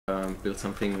build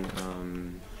something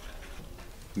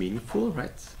meaningful,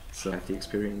 right? So I have the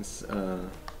experience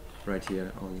right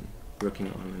here on working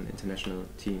on an international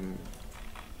team.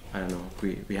 I don't know,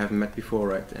 we haven't met before,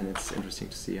 right? And it's interesting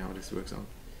to see how this works out.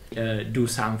 Do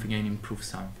something and improve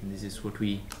something. This is what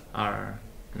we are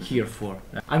here for.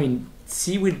 I mean,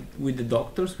 see with the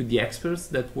doctors, with the experts,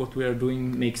 that what we are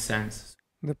doing makes sense.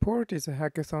 The Port is a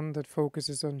hackathon that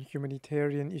focuses on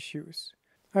humanitarian issues.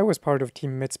 I was part of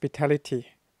Team Medspitality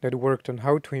that worked on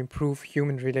how to improve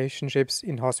human relationships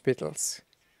in hospitals.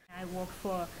 I work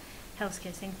for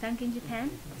healthcare think tank in Japan,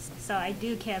 so I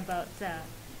do care about the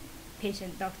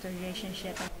patient-doctor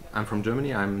relationship. I'm from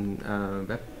Germany. I'm a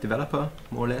web developer,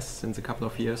 more or less, since a couple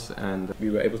of years, and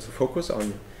we were able to focus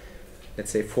on,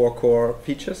 let's say, 4 core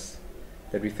features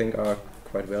that we think are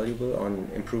quite valuable on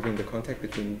improving the contact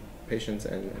between patients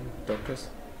and doctors.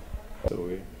 So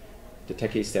the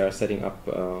techies, they are setting up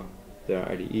their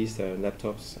IDEs, their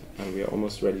laptops, and we are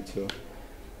almost ready to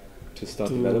start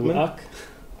development.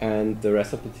 And the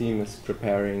rest of the team is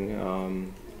preparing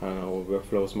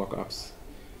workflows, mock-ups,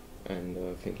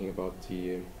 and thinking about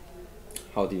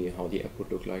how the app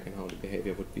would look like and how the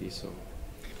behavior would be. So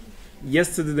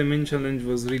yesterday the main challenge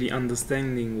was really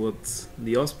understanding what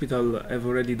the hospital have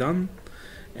already done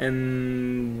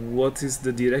and what is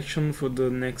the direction for the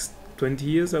next 20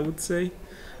 years, I would say.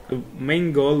 The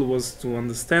main goal was to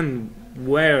understand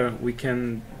where we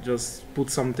can just put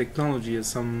some technology,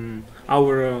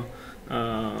 our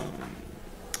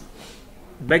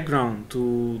background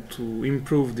to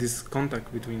improve this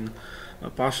contact between a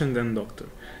patient and doctor.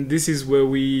 This is where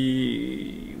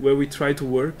we try to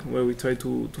work, where we try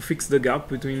to fix the gap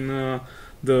between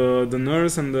the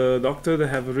nurse and the doctor. They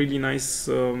have a really nice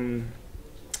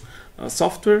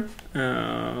software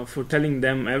for telling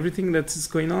them everything that is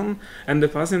going on, and the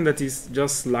patient that is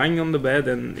just lying on the bed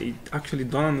and it actually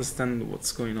don't understand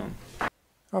what's going on.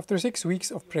 After 6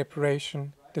 weeks of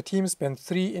preparation, the team spent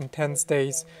 3 intense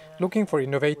days looking for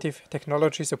innovative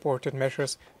technology-supported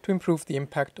measures to improve the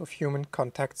impact of human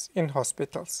contacts in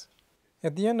hospitals.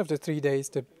 At the end of the 3 days,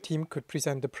 the team could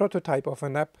present a prototype of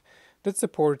an app that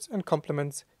supports and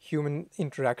complements human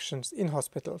interactions in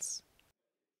hospitals.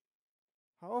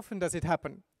 How often does it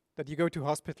happen that you go to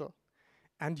hospital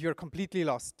and you're completely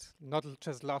lost, not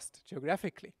just lost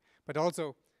geographically, but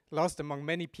also lost among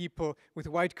many people with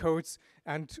white coats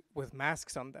and with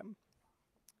masks on them?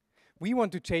 We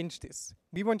want to change this.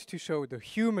 We want to show the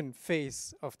human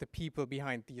face of the people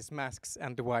behind these masks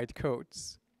and the white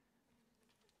coats.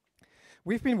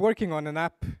 We've been working on an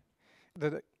app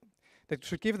that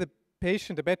should give the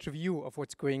patient a better view of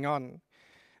what's going on.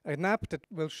 An app that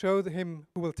will show him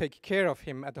who will take care of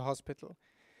him at the hospital,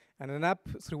 and an app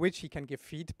through which he can give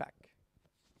feedback.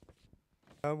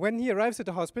 When he arrives at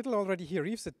the hospital, already he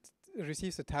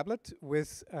receives a tablet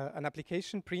with an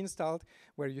application pre-installed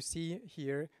where you see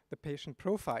here the patient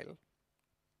profile.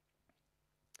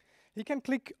 He can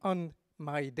click on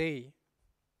My Day,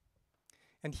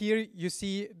 and here you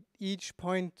see each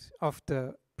point of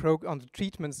on the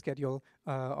treatment schedule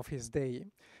of his day.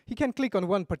 He can click on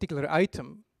one particular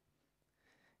item.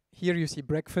 Here you see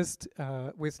breakfast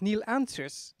with Neil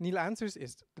Answers. Neil Answers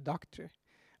is the doctor.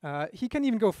 He can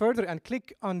even go further and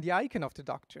click on the icon of the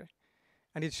doctor.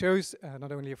 And it shows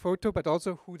not only a photo, but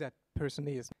also who that person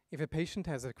is. If a patient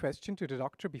has a question to the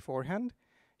doctor beforehand,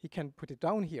 he can put it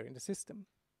down here in the system.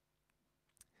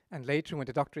 And later, when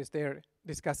the doctor is there,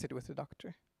 discuss it with the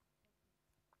doctor.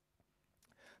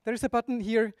 There is a button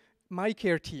here, My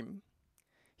Care Team.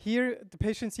 Here, the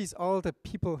patient sees all the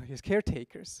people, his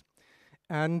caretakers.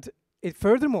 And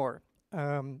furthermore,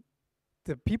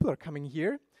 the people are coming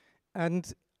here,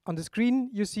 and on the screen,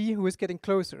 you see who is getting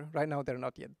closer. Right now, they're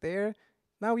not yet there.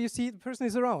 Now you see the person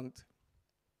is around.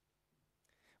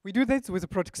 We do this with a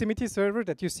proximity server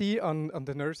that you see on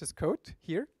the nurse's coat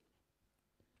here.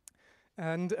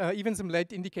 And even some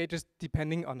LED indicators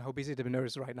depending on how busy the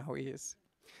nurse right now is.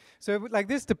 So like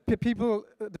this, the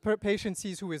patient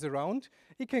sees who is around.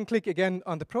 He can click again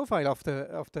on the profile of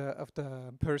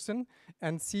the person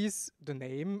and sees the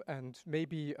name and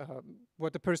maybe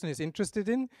what the person is interested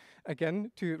in,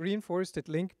 again, to reinforce that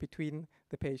link between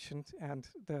the patient and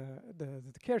the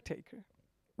caretaker.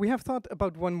 We have thought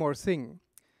about one more thing.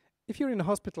 If you're in a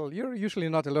hospital, you're usually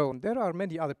not alone. There are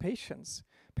many other patients.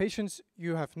 Patients,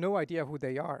 you have no idea who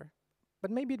they are. But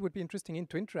maybe it would be interesting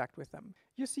to interact with them.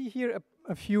 You see here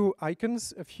a few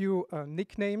icons, a few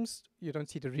nicknames. You don't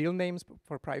see the real names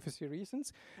for privacy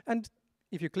reasons. And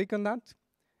if you click on that,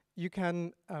 you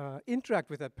can interact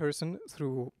with that person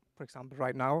through, for example,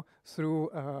 right now,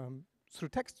 through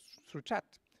text, through chat.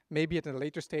 Maybe at a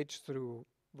later stage through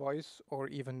voice or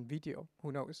even video,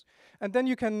 who knows. And then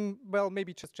you can, well,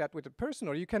 maybe just chat with a person,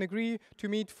 or you can agree to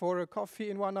meet for a coffee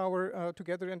in 1 hour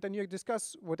together, and then you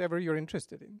discuss whatever you're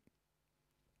interested in.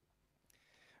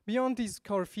 Beyond these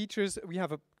core features, we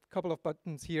have a couple of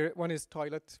buttons here. One is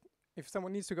toilet. If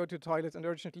someone needs to go to the toilet and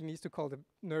urgently needs to call the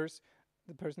nurse,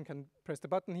 the person can press the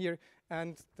button here,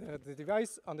 and the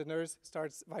device on the nurse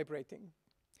starts vibrating.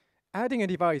 Adding a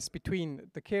device between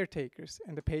the caretakers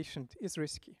and the patient is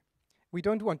risky. We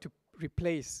don't want to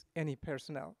replace any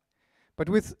personnel. But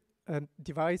with a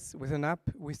device, with an app,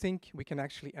 we think we can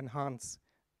actually enhance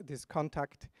this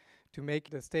contact to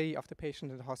make the stay of the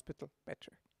patient in the hospital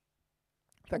better.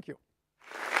 Thank you.